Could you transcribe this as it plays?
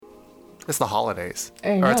It's the holidays.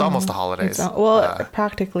 I Or it's know. almost the holidays. It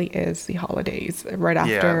practically is the holidays right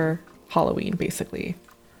after Halloween, basically.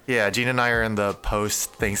 Yeah, Gene and I are in the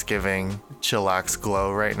post-Thanksgiving chillax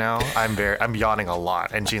glow right now. I'm yawning a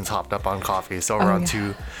lot, and Gene's hopped up on coffee, so we're on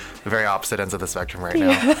two very opposite ends of the spectrum right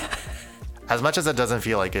now. As much as it doesn't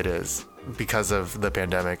feel like it is, because of the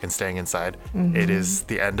pandemic and staying inside, it is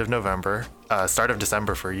the end of November, start of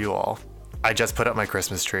December for you all. I just put up my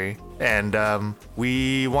Christmas tree, and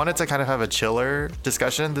we wanted to kind of have a chiller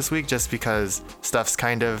discussion this week just because stuff's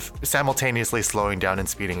kind of simultaneously slowing down and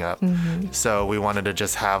speeding up. So we wanted to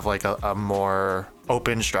just have like a more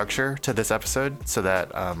open structure to this episode so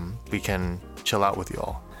that we can chill out with you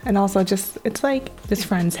all. And also it's like just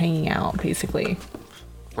friends hanging out, basically.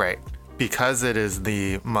 Right. Because it is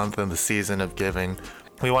the month and the season of giving,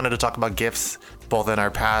 we wanted to talk about gifts, both in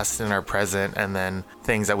our past and our present, and then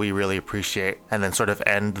things that we really appreciate, and then sort of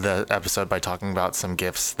end the episode by talking about some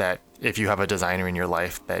gifts that if you have a designer in your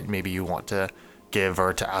life that maybe you want to give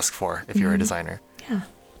or to ask for if you're a designer. Yeah.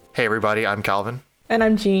 Hey everybody, I'm Calvin. And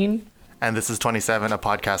I'm Jean. And this is 27, a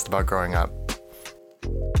podcast about growing up.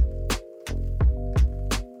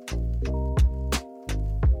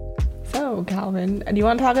 So, Calvin, do you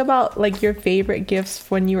want to talk about like your favorite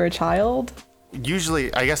gifts when you were a child?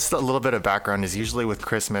 Usually, I guess a little bit of background is usually with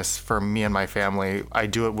Christmas for me and my family, I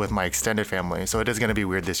do it with my extended family. So it is going to be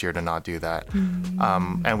weird this year to not do that.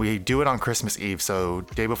 And we do it on Christmas Eve. So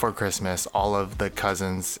day before Christmas, all of the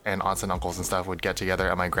cousins and aunts and uncles and stuff would get together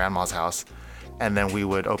at my grandma's house. And then we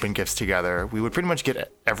would open gifts together. We would pretty much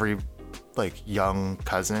get every like young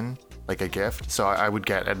cousin like a gift. So I would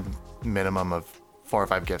get a minimum of 4 or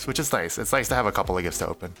 5 gifts, which is nice. It's nice to have a couple of gifts to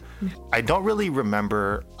open. I don't really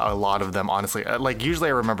remember a lot of them, honestly. Like usually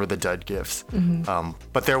I remember the dud gifts.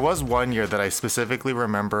 But there was one year that I specifically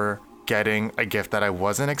remember getting a gift that I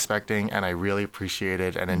wasn't expecting and I really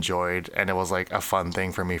appreciated and enjoyed. And it was like a fun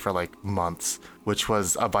thing for me for like months, which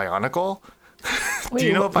was a Bionicle. Do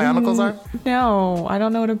you know what Bionicles are? No, I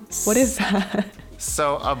don't know what is that?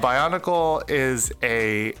 So a Bionicle is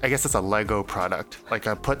I guess it's a Lego product, like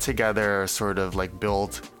a put together sort of like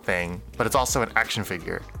build thing, but it's also an action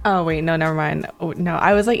figure. Oh, wait, no, never mind. Oh, no,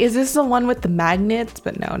 I was like, is this the one with the magnets?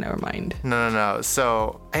 But no, never mind. No.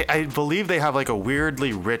 So I believe they have like a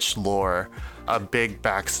weirdly rich lore, a big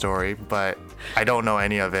backstory, but I don't know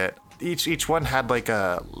any of it. Each one had like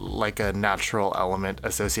a natural element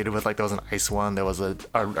associated with, like there was an ice one, there was an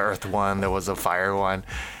earth one, there was a fire one,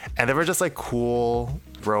 and they were just like cool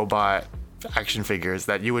robot action figures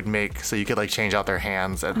that you would make so you could like change out their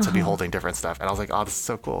hands and to be holding different stuff. And I was like, oh, this is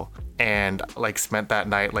so cool. And like spent that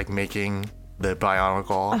night like making the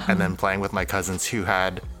Bionicle and then playing with my cousins who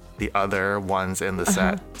had the other ones in the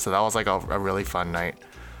set. So that was like a really fun night.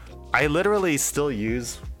 I literally still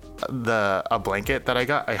use a blanket that I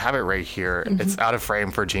got. I have it right here. It's out of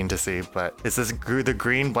frame for Jean to see, but it's the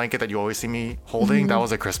green blanket that you always see me holding. That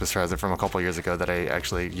was a Christmas present from a couple years ago that I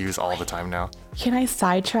actually use all the time now. Can I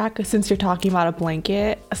sidetrack since you're talking about a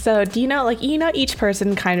blanket? So do you know, like, each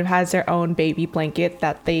person kind of has their own baby blanket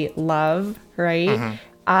that they love, right?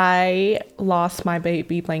 I lost my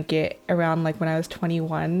baby blanket around like when I was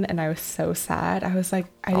 21 and I was so sad. I was like,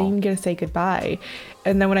 I didn't even get to say goodbye.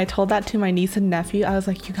 And then when I told that to my niece and nephew, I was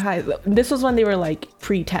like, you guys, this was when they were like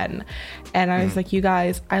pre-10. And I was like, you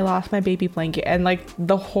guys, I lost my baby blanket. And like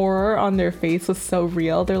the horror on their face was so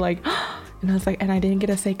real. They're like, and I was like, and I didn't get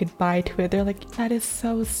to say goodbye to it. They're like, that is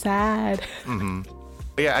so sad.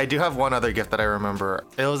 Yeah, I do have one other gift that I remember.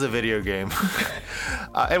 It was a video game.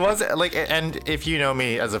 It was like, and if you know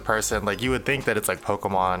me as a person, like you would think that it's like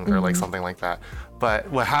Pokemon or like something like that. But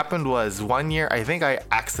what happened was one year, I think I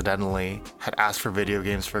accidentally had asked for video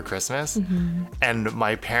games for Christmas. And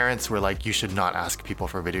my parents were like, you should not ask people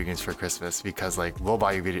for video games for Christmas because like we'll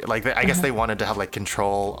buy you video. Like I guess they wanted to have like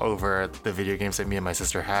control over the video games that me and my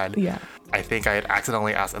sister had. Yeah. I think I had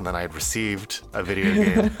accidentally asked and then I had received a video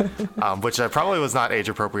game, which probably was not age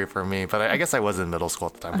appropriate for me, but I guess I was in middle school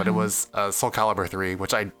at the time. But it was Soul Calibur 3,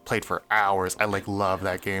 which I played for hours. I like love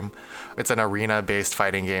that game. It's an arena based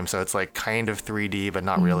fighting game. So it's like kind of 3D, but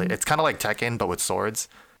not really. It's kind of like Tekken, but with swords.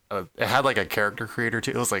 It had like a character creator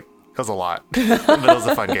too. It was a lot, but it was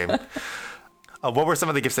a fun game. What were some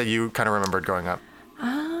of the gifts that you kind of remembered growing up?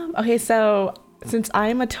 Okay, so since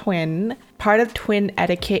I'm a twin, part of twin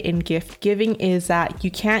etiquette in gift giving is that you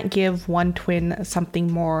can't give one twin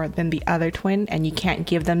something more than the other twin, and you can't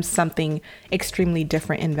give them something extremely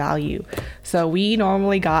different in value. So we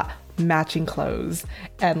normally got matching clothes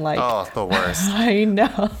and like, oh, the worst. I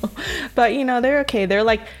know, but they're okay. They're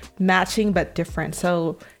like matching but different.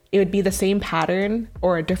 So it would be the same pattern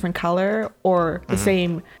or a different color, or the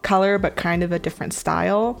same color but kind of a different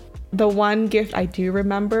style. The one gift I do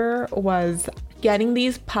remember was getting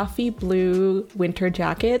these puffy blue winter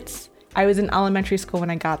jackets. I was in elementary school when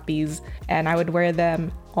I got these, and I would wear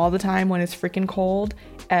them all the time when it's freaking cold.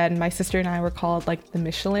 And my sister and I were called like the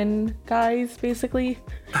Michelin guys, basically.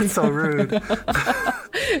 That's so rude.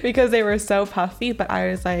 Because they were so puffy, but I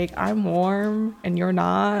was like, I'm warm and you're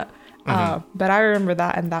not. But I remember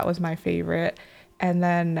that, and that was my favorite. And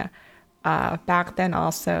then back then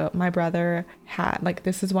also, my brother had, like,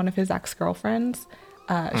 this is one of his ex-girlfriends.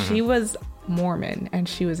 She was Mormon, and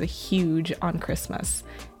she was a huge on Christmas.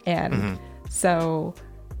 And so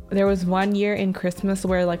there was one year in Christmas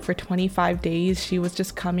where, like, for 25 days, she was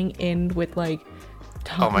just coming in with, like,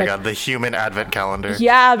 oh my God, the human advent calendar.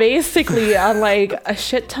 Yeah, basically, like a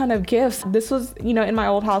shit ton of gifts. This was, you know, in my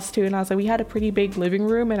old house too. And I was like, we had a pretty big living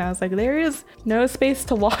room. And I was like, there is no space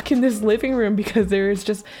to walk in this living room because there is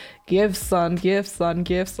just gifts on gifts on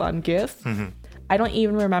gifts on gifts. I don't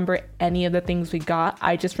even remember any of the things we got.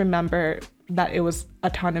 I just remember that it was a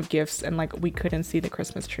ton of gifts, and like we couldn't see the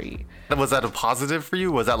Christmas tree. Was that a positive for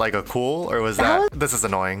you? Was that like a cool, or was this is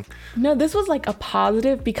annoying? No, this was like a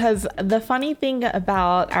positive, because the funny thing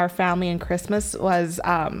about our family and Christmas was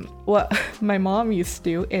what my mom used to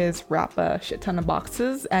do is wrap a shit ton of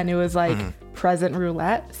boxes, and it was like present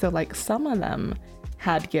roulette. So like some of them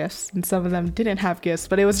had gifts and some of them didn't have gifts,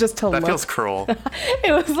 but it was just to look. That feels cruel.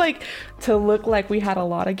 It was like to look like we had a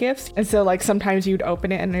lot of gifts. And so like sometimes you'd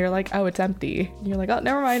open it and you're like, oh, it's empty. And you're like, oh,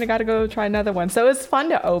 never mind, I gotta go try another one. So it was fun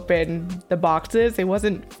to open the boxes. It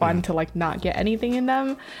wasn't fun to like not get anything in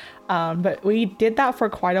them. But we did that for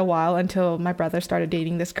quite a while until my brother started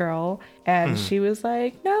dating this girl, and she was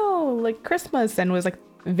like, no, like Christmas, and was like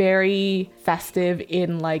very festive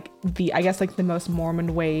in like the, I guess like the most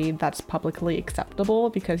Mormon way that's publicly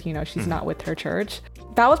acceptable, because, you know, she's not with her church.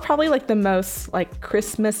 That was probably like the most like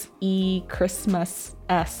Christmas-y,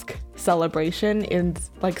 Christmas-esque celebration, in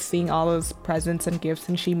like seeing all those presents and gifts.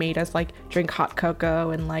 And she made us like drink hot cocoa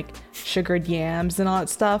and like sugared yams and all that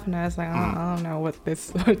stuff. And I was like, I don't know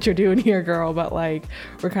what you're doing here, girl, but like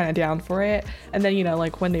we're kind of down for it. And then, you know,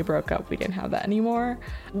 like when they broke up, we didn't have that anymore.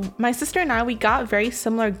 My sister and I, we got very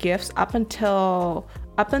similar gifts up until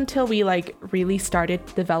we like really started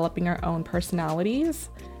developing our own personalities.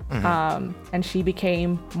 And she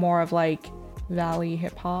became more of like Valley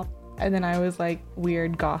hip hop, and then I was like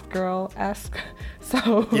weird goth girl-esque.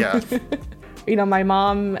 So yeah. You know, my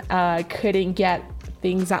mom couldn't get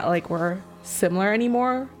things that like were similar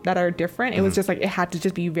anymore, that are different. It was just like it had to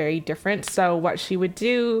just be very different. So what she would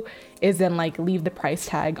do is then like leave the price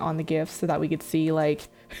tag on the gifts so that we could see like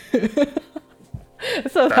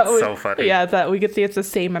so so funny. Yeah, that we could see it's the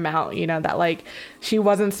same amount, you know, that like she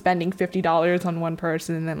wasn't spending $50 on one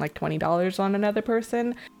person and then like $20 on another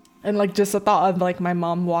person. And like just the thought of like my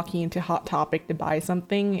mom walking into Hot Topic to buy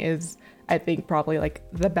something is, I think, probably like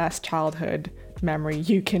the best childhood memory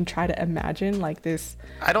you can try to imagine. Like this,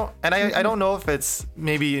 I don't know if it's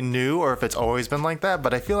maybe new or if it's always been like that,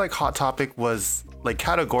 but I feel like Hot Topic was like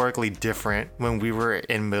categorically different when we were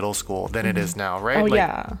in middle school than it is now, right? oh like,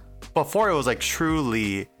 yeah. Before it was like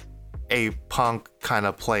truly a punk kind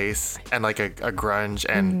of place and like a grunge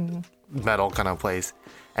and metal kind of place,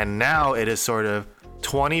 and now it is sort of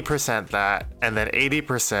 20% that and then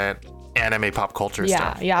 80% anime pop culture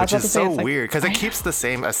stuff, which is so weird because it keeps the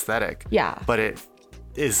same aesthetic, but it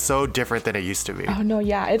is so different than it used to be. Oh no,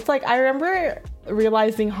 yeah, it's like I remember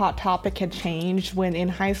realizing Hot Topic had changed when in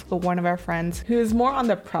high school one of our friends who is more on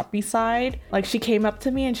the preppy side, like she came up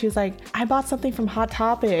to me and she was like, I bought something from Hot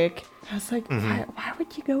Topic. I was like, why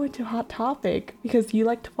would you go into Hot Topic? Because you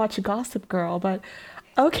like to watch Gossip Girl, but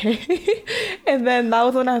okay. And then that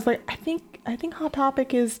was when I was like, I think Hot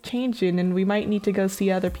Topic is changing and we might need to go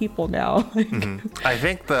see other people now. I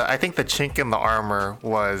think the chink in the armor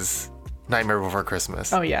was Nightmare Before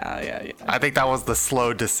Christmas. Oh yeah. I think that was the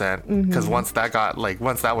slow descent, because once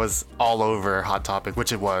that was all over Hot Topic,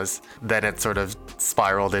 which it was, then it sort of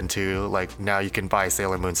spiraled into like now you can buy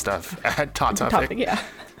Sailor Moon stuff at Hot Topic. Yeah.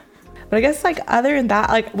 But I guess like other than that,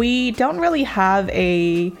 like we don't really have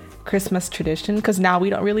a Christmas tradition because now we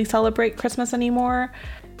don't really celebrate Christmas anymore.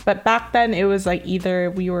 But back then it was like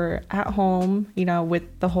either we were at home, you know,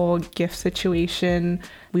 with the whole gift situation,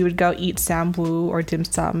 we would go eat samblue or dim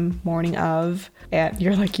sum morning of, and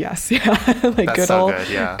you're like, yes, yeah, like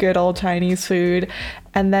That's good old Chinese food.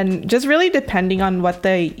 And then just really depending on what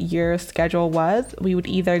the year schedule was, we would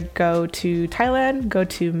either go to Thailand, go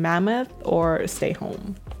to Mammoth, or stay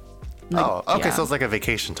home. Like, so it's like a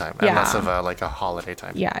vacation time and less of a like a holiday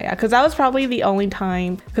time. Yeah, because that was probably the only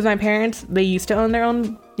time, because my parents, they used to own their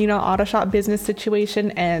own, auto shop business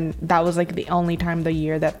situation, and that was like the only time of the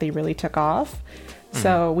year that they really took off.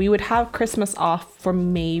 So we would have Christmas off for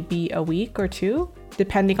maybe a week or two,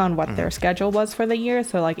 depending on what their schedule was for the year.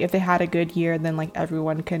 So like if they had a good year, then like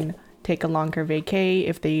everyone can take a longer vacay.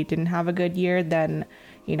 If they didn't have a good year, then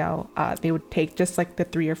they would take just like the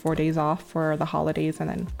 3 or 4 days off for the holidays and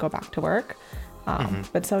then go back to work.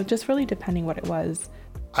 But so just really depending what it was.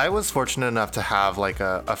 I was fortunate enough to have like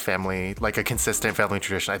a family, like a consistent family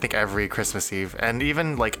tradition. I think every Christmas Eve, and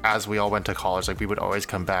even like as we all went to college, like we would always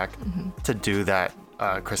come back to do that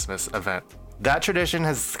Christmas event. That tradition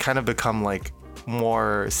has kind of become like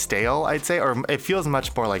more stale, I'd say, or it feels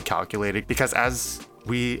much more like calculated, because as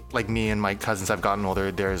we, like me and my cousins, have gotten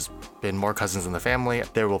older, there's been more cousins in the family.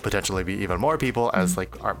 There will potentially be even more people as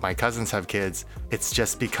like my cousins have kids. It's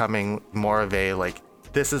just becoming more of a like,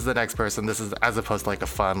 this is the next person, this is, as opposed to like a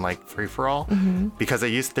fun like free-for-all. Because there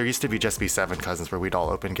used to be 7 cousins where we'd all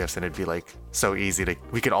open gifts, and it'd be like so easy to,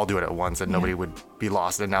 we could all do it at once and nobody would be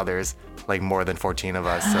lost. And now there's like more than 14 of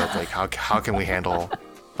us, so it's like how can we handle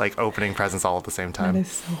like opening presents all at the same time? That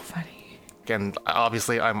is so funny. And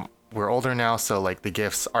obviously we're older now, so like the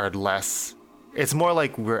gifts are less, it's more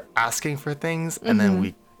like we're asking for things and then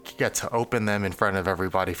we get to open them in front of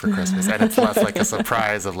everybody for Christmas, and it's less like a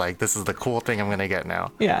surprise of like, this is the cool thing I'm gonna get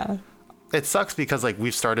now. Yeah. It sucks because like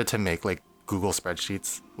we've started to make like Google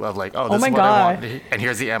spreadsheets of like, this my is what God. I want, and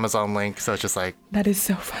here's the Amazon link, so it's just like, That is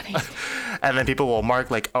so funny. and then people will mark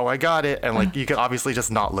like, I got it, and like you can obviously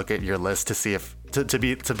just not look at your list to see if to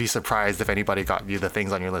be surprised if anybody got you the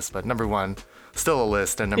things on your list. But number one, still a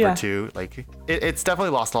list, and number two, like it's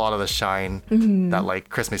definitely lost a lot of the shine that like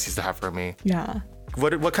Christmas used to have for me. Yeah.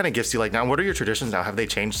 What kind of gifts do you like now? What are your traditions now? Have they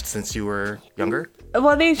changed since you were younger?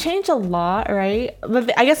 Well, they changed a lot, right?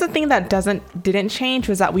 But I guess the thing that didn't change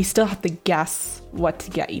was that we still have to guess what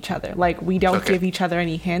to get each other. Like we don't give each other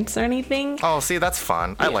any hints or anything. Oh, see, that's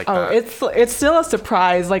fun. I like that. It's still a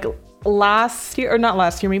surprise. Like last year, or not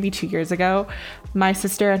last year, maybe 2 years ago, my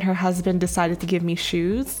sister and her husband decided to give me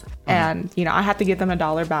shoes. And, I had to give them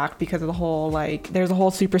 $1 back because of the whole, like, there's a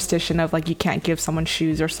whole superstition of, like, you can't give someone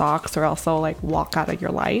shoes or socks or else they'll, like, walk out of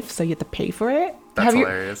your life. So you have to pay for it. That's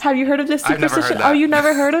hilarious. Have you heard of this superstition? I've never heard that. Oh, you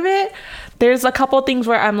never heard of it? There's a couple of things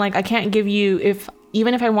where I'm like, I can't give you,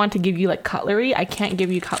 even if I want to give you, like, cutlery, I can't give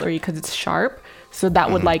you cutlery because it's sharp. So that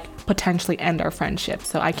would, like, potentially end our friendship.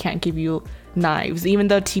 So I can't give you knives, even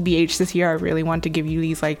though TBH this year I really want to give you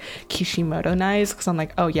these, like, Kishimoto knives, because I'm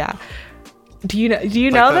like, oh, yeah. Do you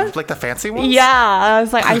know them? Like the fancy ones? Yeah, I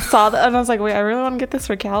was like, I saw that and I was like, wait, I really want to get this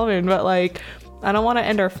for Calvin, but like, I don't want to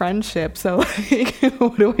end our friendship. So like,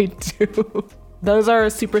 what do I do? Those are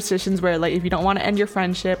superstitions where like, if you don't want to end your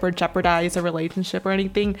friendship or jeopardize a relationship or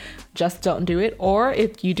anything, just don't do it. Or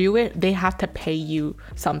if you do it, they have to pay you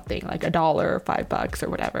something like $1 or $5 or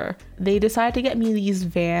whatever. They decided to get me these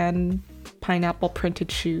Van pineapple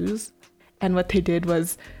printed shoes. And what they did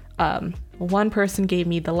was, one person gave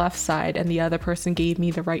me the left side and the other person gave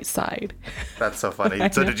me the right side. That's so funny.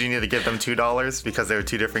 So did you need to give them $2 because they were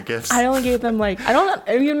 2 different gifts? I only gave them like, I don't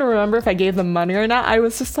even remember if I gave them money or not. I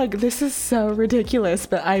was just like, this is so ridiculous.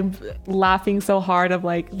 But I'm laughing so hard of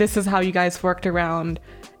like, this is how you guys worked around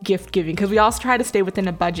gift giving. Because we also try to stay within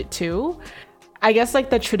a budget too. I guess like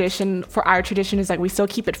the tradition for our tradition is like we still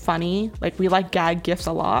keep it funny. Like we like gag gifts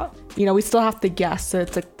a lot. We still have to guess. So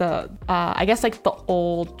it's like the I guess like the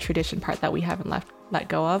old tradition part that we haven't let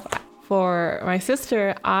go of. For my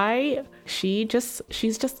sister, she's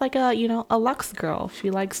just like a luxe girl. She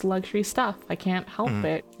likes luxury stuff. I can't help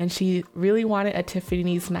it. And she really wanted a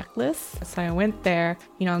Tiffany's necklace. So I went there,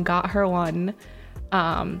 and got her one.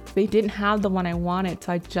 They didn't have the one I wanted,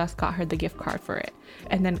 so I just got her the gift card for it.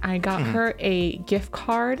 And then I got her a gift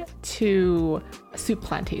card to Soup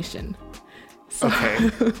Plantation. So,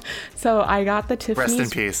 so I got the Tiffany's. Rest in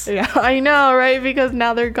peace. Yeah, I know, right? Because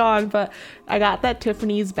now they're gone. But I got that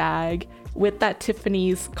Tiffany's bag with that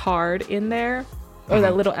Tiffany's card in there, or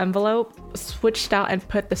that little envelope, switched out and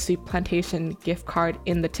put the Soup Plantation gift card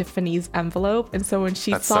in the Tiffany's envelope. And so when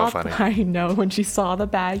she when she saw the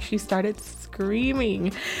bag, she started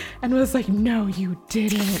screaming and was like, no, you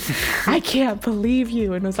didn't. I can't believe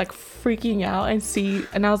you. And was like freaking out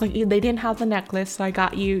and I was like, they didn't have the necklace, so I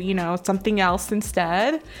got you, something else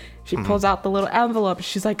instead. She pulls out the little envelope.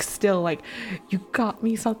 She's like, still like, you got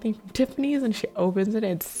me something from Tiffany's? And she opens it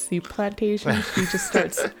and it's Soup Plantation. She just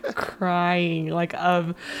starts crying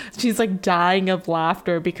she's like dying of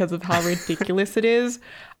laughter because of how ridiculous it is.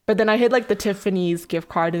 But then I hid like the Tiffany's gift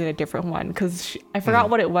card in a different one because I forgot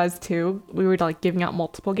what it was too. We were like giving out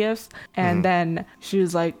multiple gifts. And then she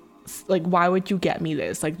was like, like, why would you get me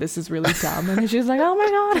this? Like, this is really dumb. And she's like, oh my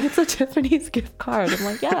God, it's a Tiffany's gift card. I'm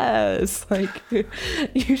like, yes, like,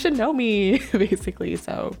 you should know me, basically.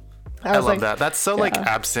 So I love that. That's so like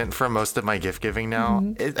absent from most of my gift giving now.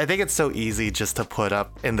 I think it's so easy just to put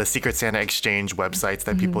up in the Secret Santa exchange websites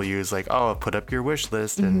that people use, like, oh, put up your wish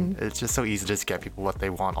list, and it's just so easy to just get people what they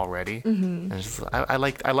want already. And it's just, I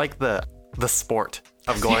like the sport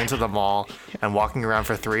of going to the mall and walking around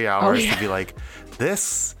for 3 hours to be like,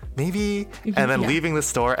 this maybe, and then leaving the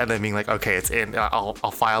store and then being like, okay, it's in. I'll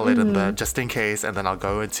file it in the just in case, and then I'll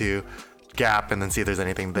go into Gap and then see if there's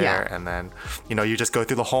anything there, and then you just go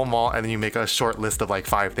through the whole mall and then you make a short list of like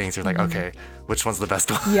 5 things. You're like, okay, which one's the best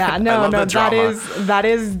one? That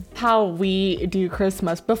is how we do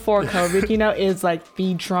Christmas before COVID. Is like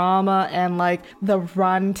the drama and like the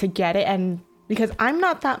run to get it. And because I'm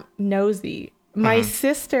not that nosy, my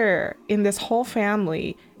sister in this whole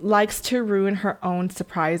family likes to ruin her own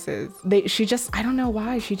surprises. I don't know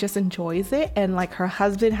why, she just enjoys it. And like her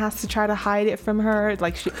husband has to try to hide it from her.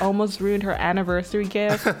 Like she almost ruined her anniversary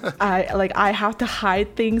gift. I have to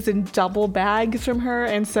hide things in double bags from her.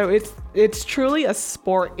 And so it's truly a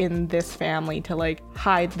sport in this family to like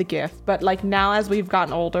hide the gift. But like now as we've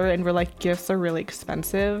gotten older and we're like, gifts are really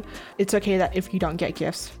expensive, it's okay that if you don't get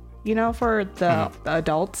gifts, for the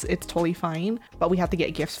adults, it's totally fine, but we have to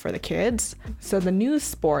get gifts for the kids. So the new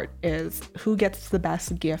sport is who gets the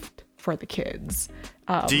best gift for the kids.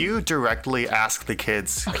 Do you directly ask the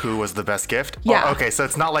kids who was the best gift? Yeah. Oh, okay, so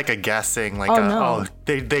it's not like a guessing, like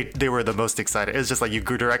they were the most excited. It's just like you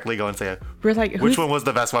directly go and say, we're like, which one was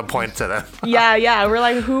the best one? Point to them. Yeah. We're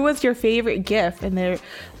like, who was your favorite gift? And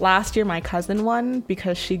last year my cousin won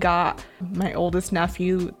because she got my oldest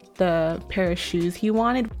nephew the pair of shoes he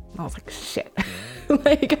wanted. I was like, shit.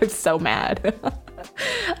 Like, I'm so mad.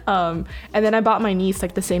 And then I bought my niece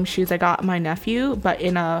like the same shoes I got my nephew, but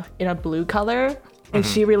in a blue color. And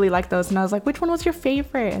she really liked those. And I was like, which one was your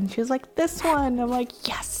favorite? And she was like, this one. I'm like,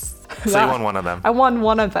 yes. So you won one of them. I won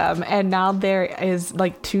one of them. And now there is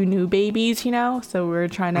like 2 new babies, so we're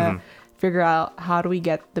trying to figure out how do we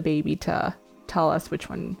get the baby to tell us which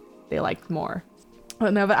one they liked more.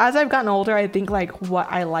 But as I've gotten older, I think like what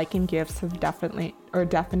I like in gifts has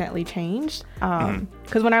definitely changed.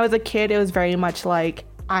 Because when I was a kid, it was very much like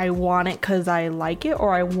I want it because I like it,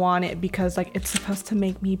 or I want it because like it's supposed to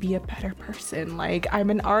make me be a better person. Like I'm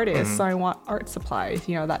an artist, so I want art supplies,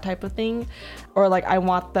 that type of thing. Or like I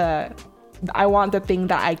want the thing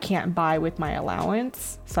that I can't buy with my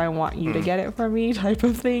allowance, so I want you to get it for me type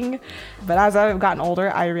of thing. But as I've gotten older,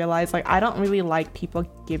 I realized like I don't really like people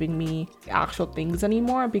giving me actual things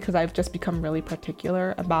anymore because I've just become really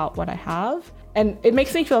particular about what I have. And it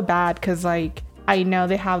makes me feel bad because like I know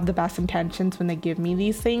they have the best intentions when they give me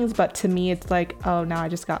these things, but to me it's like, oh, now I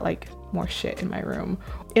just got like more shit in my room.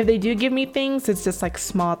 If they do give me things, it's just like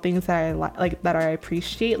small things that I like that I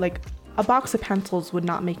appreciate. Like a box of pencils would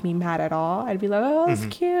not make me mad at all. I'd be like, oh, that's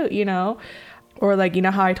cute, Or like,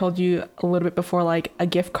 how I told you a little bit before, like a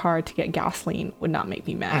gift card to get gasoline would not make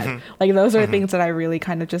me mad. Like those are things that I really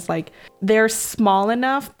kind of just like, they're small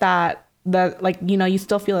enough that like, you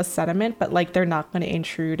still feel a sentiment, but like they're not going to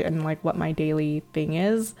intrude in like what my daily thing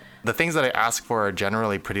is. The things that I ask for are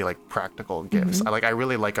generally pretty like practical gifts. I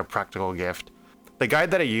really like a practical gift. The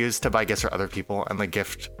guide that I use to buy gifts for other people and the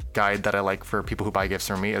gift guide that I like for people who buy gifts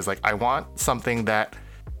for me is like, I want something that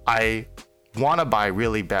I want to buy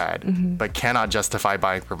really bad, but cannot justify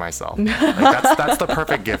buying for myself. Like that's the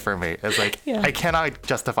perfect gift for me. It's like, I cannot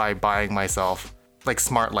justify buying myself like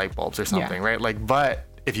smart light bulbs or something, right? Like, but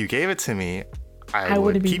if you gave it to me, I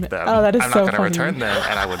would keep them. Oh, that is I'm so not going to funny. return them,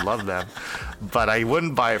 and I would love them, but I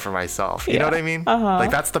wouldn't buy it for myself. You know what I mean?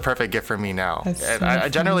 Like that's the perfect gift for me now. That's and so I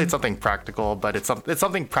generally it's something practical, but it's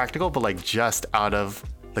something practical, but like just out of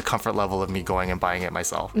the comfort level of me going and buying it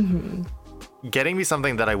myself. Getting me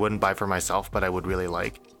something that I wouldn't buy for myself, but I would really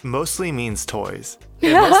like, mostly means toys.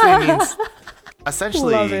 It mostly means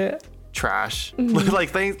essentially trash, like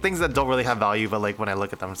things that don't really have value, but like when I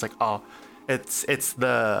look at them, it's like, oh. It's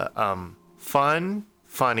the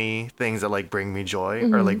funny things that like bring me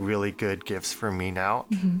joy or like really good gifts for me now.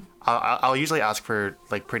 I'll usually ask for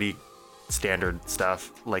like pretty standard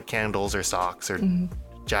stuff like candles or socks or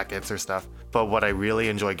jackets or stuff. But what I really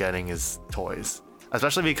enjoy getting is toys,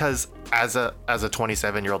 especially because as a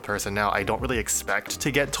 27-year-old person now, I don't really expect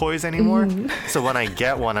to get toys anymore. So when I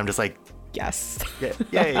get one, I'm just like, yes,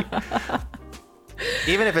 yay.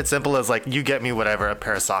 Even if it's simple as like you get me whatever, a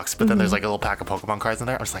pair of socks, but then there's like a little pack of Pokemon cards in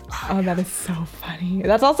there. I'm just like, oh, that is so funny.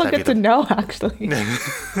 That's also good to know, actually.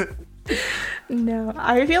 No,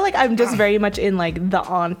 I feel like I'm just very much in like the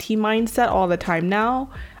auntie mindset all the time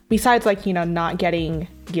now. besides like, you know, not getting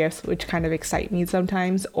gifts, which kind of excite me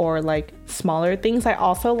sometimes, or like smaller things, I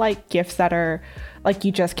also like gifts that are like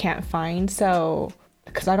you just can't find. So,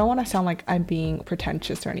 because I don't want to sound like I'm being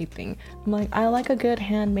pretentious or anything, I'm like, I like a good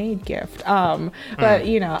handmade gift. But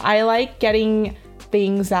you know, I like getting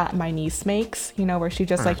things that my niece makes, you know, where she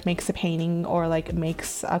just like makes a painting or like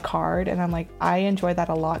makes a card, and I'm like, I enjoy that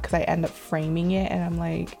a lot because I end up framing it, and I'm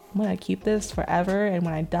like, I'm gonna keep this forever, and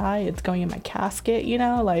when I die it's going in my casket, you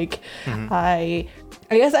know, like I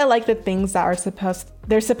guess I like the things that are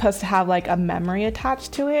supposed to have like a memory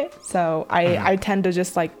attached to it. So I tend to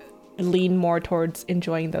just like lean more towards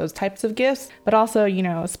enjoying those types of gifts. But also, you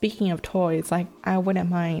know, speaking of toys, like I wouldn't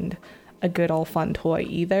mind a good old fun toy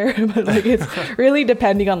either, but like it's really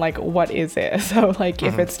depending on like what is it. So like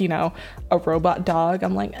if it's, you know, a robot dog,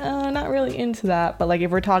 I'm like, not really into that. But like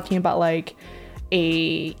if we're talking about like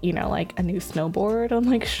a, you know, like a new snowboard, I'm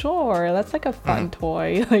like, sure, that's like a fun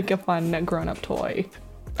toy, like a fun grown-up toy.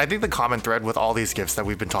 I think the common thread with all these gifts that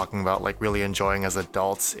we've been talking about, like really enjoying as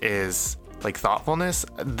adults, is like thoughtfulness.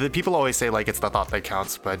 The people always say like it's the thought that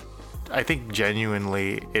counts, but I think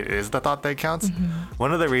genuinely it is the thought that counts.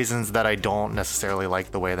 One of the reasons that I don't necessarily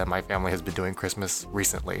like the way that my family has been doing Christmas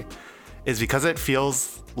recently is because it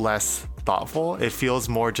feels less thoughtful. It feels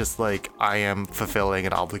more just like I am fulfilling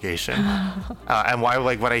an obligation. And why,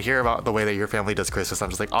 like when I hear about the way that your family does Christmas, I'm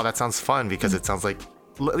just like, oh, that sounds fun, because it sounds like,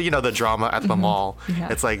 you know, the drama at the mall.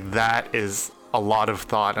 It's like that is a lot of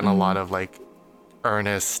thought and a lot of like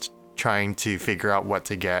earnest trying to figure out what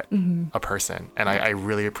to get a person. And I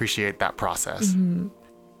really appreciate that process.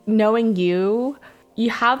 Knowing you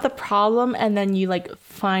have the problem and then you like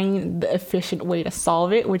find the efficient way to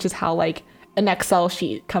solve it, which is how like an Excel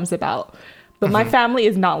sheet comes about. But my family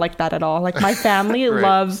is not like that at all. Like my family Right.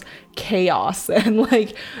 loves chaos, and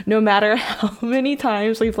like no matter how many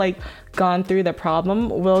times we've like gone through the problem,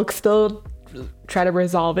 we'll still try to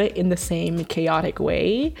resolve it in the same chaotic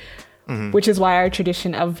way, which is why our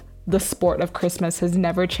tradition of the sport of Christmas has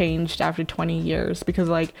never changed after 20 years, because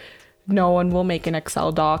like no one will make an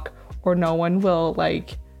Excel doc, or no one will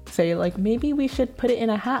like say like maybe we should put it in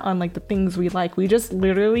a hat on like the things we like. We just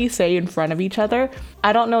literally say in front of each other,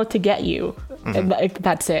 I don't know what to get you, and like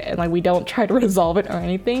that's it. And like we don't try to resolve it or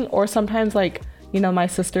anything. Or sometimes like, you know, my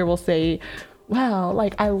sister will say, well,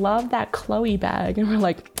 like I love that Chloe bag, and we're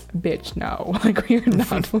like, bitch, no, like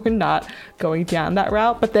we're not going down that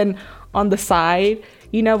route. But then on the side,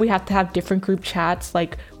 you know, we have to have different group chats,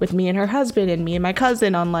 like with me and her husband and me and my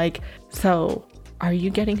cousin, on like, so are you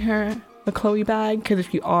getting her a Chloe bag? Because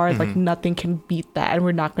if you are, like nothing can beat that, and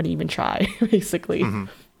we're not going to even try, basically.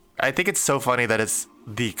 I think it's so funny that it's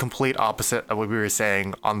the complete opposite of what we were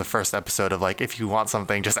saying on the first episode of like, if you want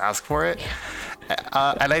something, just ask for it. And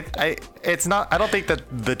I don't think that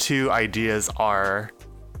the two ideas are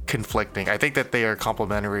conflicting. I think that they are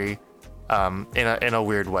complementary in a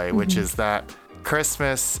weird way, which is that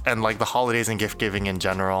Christmas and like the holidays and gift giving in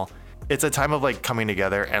general, it's a time of like coming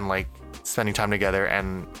together and like spending time together,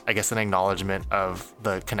 and I guess an acknowledgement of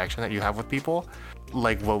the connection that you have with people.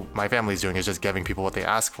 Like what my family's doing is just giving people what they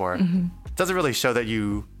ask for. It doesn't really show that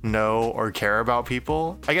you know or care about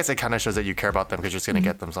people. I guess it kind of shows that you care about them because you're just going to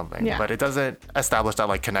get them something. Yeah. But it doesn't establish that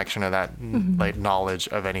like connection or that like knowledge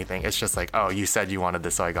of anything. It's just like, oh, you said you wanted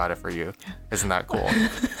this, so I got it for you. Isn't that cool?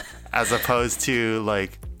 As opposed to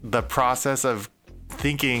like the process of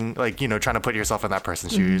thinking, like, you know, trying to put yourself in that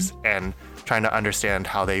person's shoes and trying to understand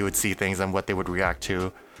how they would see things and what they would react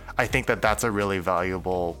to. I think that that's a really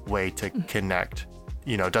valuable way to connect.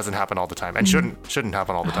 You know, it doesn't happen all the time, and shouldn't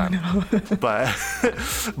happen all the time.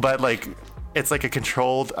 But like it's like a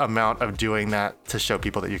controlled amount of doing that to show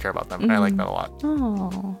people that you care about them. And I like that a lot.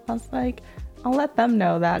 Oh, I was like, I'll let them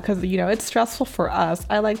know that, because you know it's stressful for us.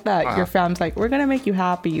 I like that your family's like, we're gonna make you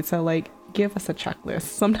happy, so like give us a checklist.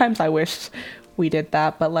 Sometimes I wish we did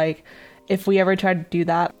that, but like if we ever tried to do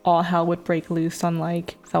that, all hell would break loose on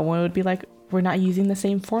like someone would be like, we're not using the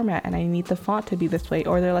same format and I need the font to be this way,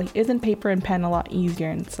 or they're like, isn't paper and pen a lot easier?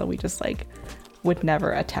 And so we just like would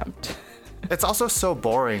never attempt. It's also so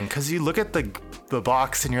boring because you look at the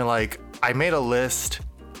box and you're like, I made a list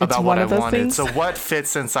about what I wanted. Things. So what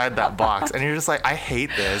fits inside that box? And you're just like, I hate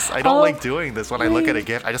this. I don't like doing this when I look at a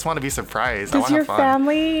gift. I just want to be surprised. Does your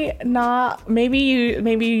family not? Maybe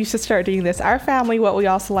you should start doing this. Our family, what we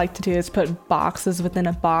also like to do is put boxes within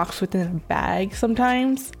a box within a bag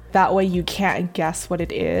sometimes. That way you can't guess what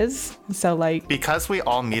it is. So like, because we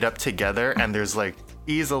all meet up together and there's like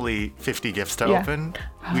easily 50 gifts to open,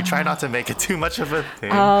 we try not to make it too much of a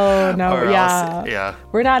thing. Oh no, yeah.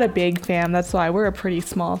 We're not a big fam. That's why we're a pretty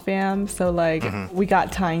small fam. So like we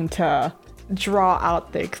got time to draw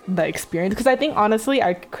out the experience. Because I think honestly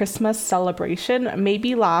our Christmas celebration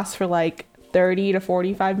maybe lasts for like 30 to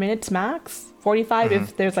 45 minutes max. 45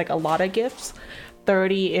 if there's like a lot of gifts,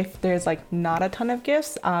 30 if there's like not a ton of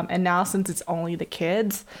gifts. And now since it's only the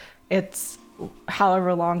kids, it's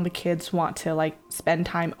however long the kids want to like spend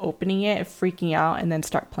time opening it, freaking out, and then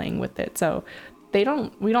start playing with it. So we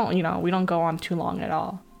don't go on too long at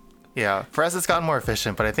all. Yeah, for us it's gotten more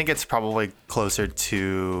efficient, but I think it's probably closer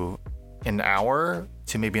to an hour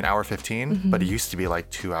to maybe an hour 15, but it used to be like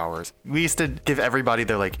 2 hours. We used to give everybody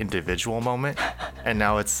their like individual moment, and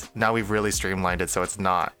now we've really streamlined it so it's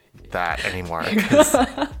not that anymore because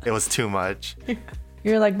it was too much.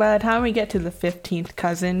 You're like, by the time we get to the 15th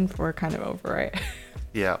cousin, we're kind of over it.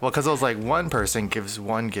 Yeah, well, because it was like one person gives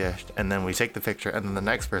one gift, and then we take the picture, and then the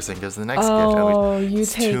next person gives the next gift. And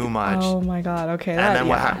it's too much. Oh my god, okay. And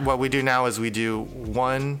then what we do now is we do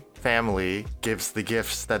one family gives the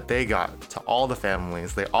gifts that they got to all the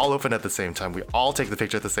families. They all open at the same time. We all take the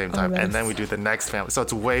picture at the same time, and then we do the next family. So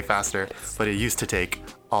it's way faster, but it used to take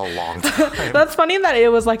a long time. That's funny that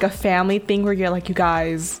it was like a family thing where you're like, you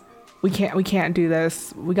guys, we can't do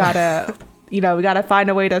this. We gotta we gotta find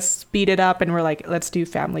a way to speed it up, and we're like, let's do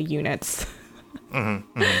family units.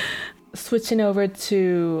 Switching over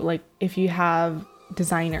to like if you have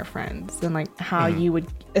designer friends and like how you would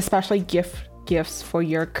especially gifts for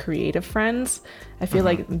your creative friends. I feel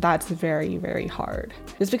like that's very, very hard.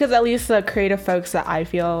 Just because at least the creative folks that I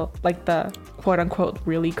feel like the quote unquote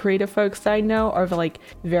really creative folks that I know are like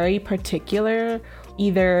very particular,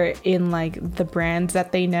 either in like the brands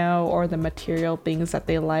that they know or the material things that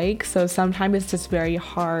they like. So sometimes it's just very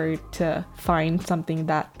hard to find something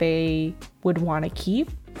that they would want to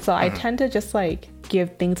keep. So I tend to just like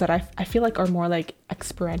give things that I feel like are more like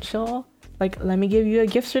experiential. Like, let me give you a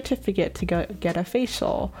gift certificate to go get a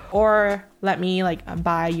facial, or let me like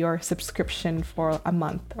buy your subscription for a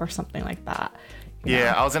month or something like that.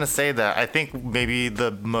 Yeah, I was gonna say that. I think maybe the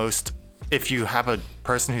most, if you have a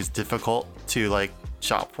person who's difficult to like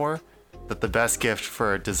shop for, that the best gift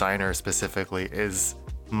for a designer specifically is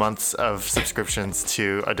months of subscriptions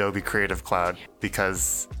to Adobe Creative Cloud,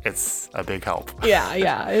 because it's a big help.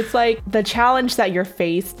 Yeah. It's like the challenge that you're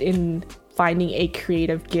faced in finding a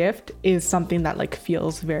creative gift is something that like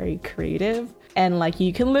feels very creative, and like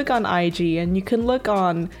you can look on IG and you can look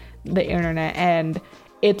on the internet and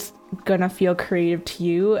it's gonna feel creative to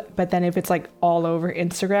you, but then if it's like all over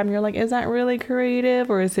Instagram, you're like, is that really creative,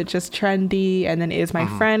 or is it just trendy? And then is my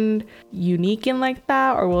friend unique in like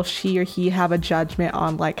that, or will she or he have a judgment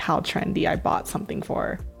on like how trendy I bought something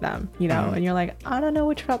for them, and you're like, I don't know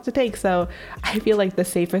which route to take. So I feel like the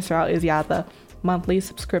safest route is the monthly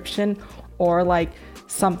subscription, or like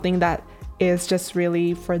something that is just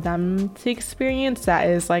really for them to experience, that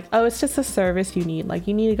is like, oh, it's just a service you need, like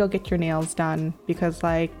you need to go get your nails done because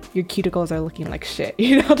like your cuticles are looking like shit,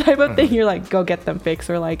 type of thing. You're like, go get them fixed,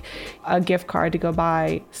 or like a gift card to go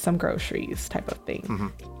buy some groceries type of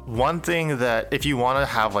thing. One thing that if you want to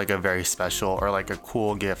have like a very special or like a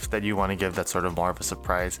cool gift that you want to give that's sort of more of a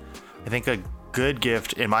surprise, I think a good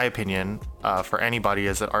gift, in my opinion, for anybody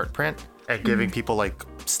is an art print, and giving people like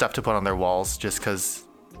stuff to put on their walls, just because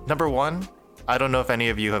number one, I don't know if any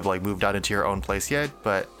of you have like moved out into your own place yet,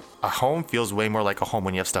 but a home feels way more like a home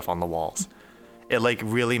when you have stuff on the walls. It like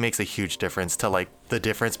really makes a huge difference to like the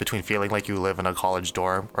difference between feeling like you live in a college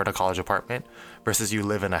dorm or in a college apartment versus you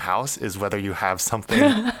live in a house is whether you have something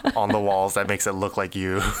on the walls that makes it look like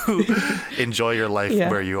you enjoy your life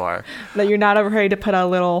where you are. That you're not afraid to put a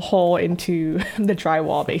little hole into the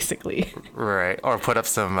drywall, basically. Right. Or put up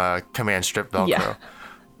some command strip Velcro. Yeah.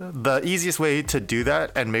 The easiest way to do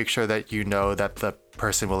that and make sure that you know that the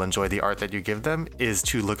person will enjoy the art that you give them is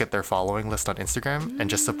to look at their following list on Instagram and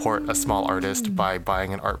just support a small artist by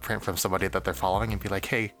buying an art print from somebody that they're following and be like,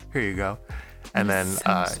 hey, here you go. And then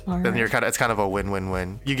it's kind of a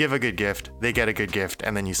win-win-win. You give a good gift, they get a good gift,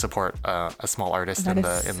 and then you support a small artist in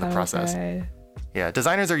the process. Good. Yeah,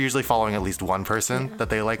 designers are usually following at least one person that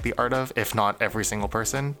they like the art of, if not every single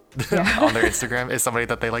person on their Instagram is somebody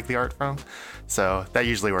that they like the art from. So that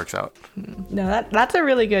usually works out. No, that's a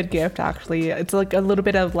really good gift, actually. It's like a little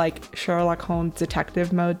bit of like Sherlock Holmes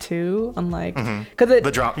detective mode too. Unlike, because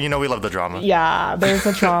the drama, we love the drama. Yeah, there's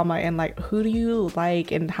a drama and like, who do you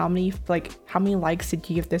like, and how many likes did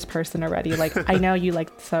you give this person already? Like, I know you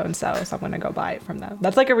like so and so, so I'm gonna go buy it from them.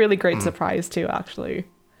 That's like a really great surprise too, actually.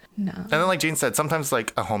 No. And then like Jean said, sometimes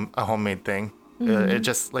like a homemade thing, it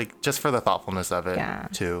just for the thoughtfulness of it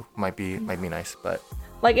too might be nice. But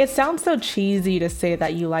like, it sounds so cheesy to say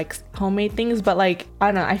that you like homemade things, but like, I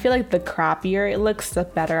don't know, I feel like the crappier it looks, the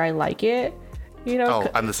better I like it. You know?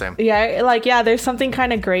 Oh, I'm the same. Yeah, like, yeah, there's something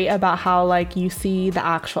kind of great about how, like, you see the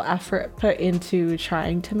actual effort put into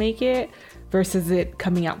trying to make it versus it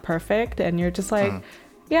coming out perfect. And you're just like,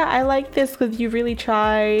 yeah, I like this because you really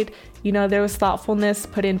tried. You know, there was thoughtfulness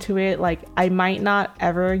put into it. Like, I might not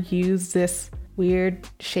ever use this weird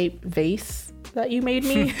shaped vase that you made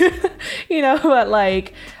me, you know, but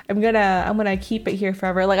like, I'm gonna keep it here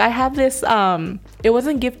forever. Like, I have this, it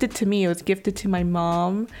wasn't gifted to me, it was gifted to my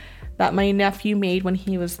mom, that my nephew made when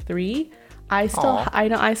he was 3. I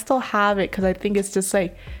still have it because I think it's just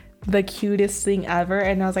like the cutest thing ever.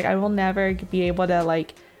 And I was like, I will never be able to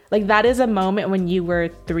like that is a moment when you were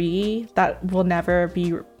 3 that will never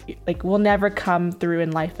be like, will never come through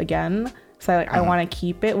in life again. So like, I want to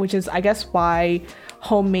keep it, which is, I guess, why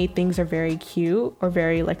homemade things are very cute or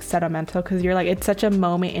very like sentimental, because you're like, it's such a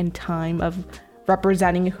moment in time of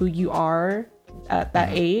representing who you are at that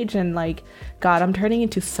age. And like, God, I'm turning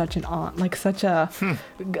into such an aunt, like such a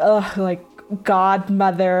like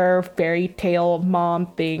godmother fairy tale mom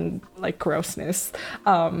thing, like grossness.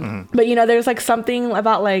 But you know, there's like something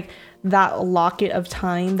about like that locket of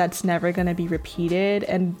time that's never going to be repeated.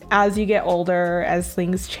 And as you get older, as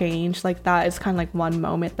things change, like that is kind of like one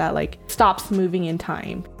moment that like stops moving in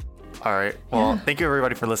time. All right. Well, thank you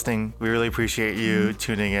everybody for listening. We really appreciate you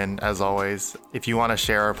tuning in as always. If you want to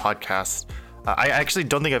share our podcast, I actually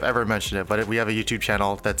don't think I've ever mentioned it, but we have a YouTube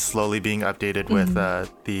channel that's slowly being updated with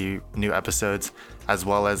the new episodes, as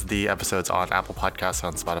well as the episodes on Apple Podcasts,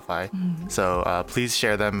 on Spotify. So please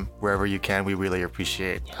share them wherever you can. We really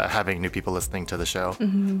appreciate having new people listening to the show.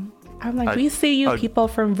 I'm like, we see you people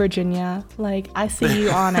from Virginia. Like, I see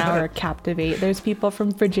you on our Captivate. There's people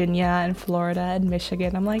from Virginia and Florida and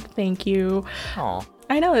Michigan. I'm like, thank you. Aw.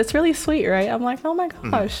 I know, it's really sweet, right? I'm like, oh my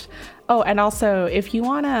gosh. Oh, and also, if you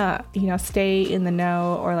want to, you know, stay in the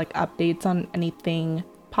know or like updates on anything,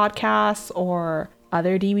 podcasts or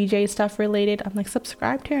other DBJ stuff related, I'm like,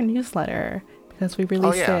 subscribe to our newsletter because we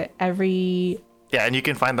release it every... Yeah, and you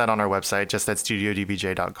can find that on our website, just at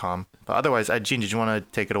studiodbj.com. But otherwise, Jean, did you want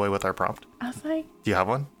to take it away with our prompt? I was like... Do you have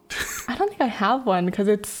one? I don't think I have one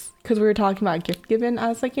because we were talking about gift giving. I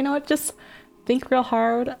was like, you know what? Just think real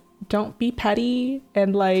hard. Don't be petty.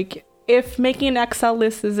 And like, if making an Excel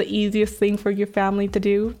list is the easiest thing for your family to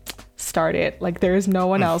do, start it. Like, there is no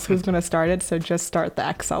one else who's going to start it. So just start the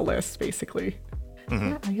Excel list, basically.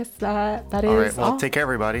 Yeah, I guess that is all right. Well, take care,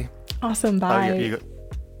 everybody. Awesome. Bye.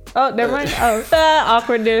 Oh, never mind. Oh,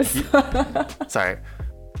 awkwardness. Sorry.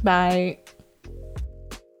 Bye.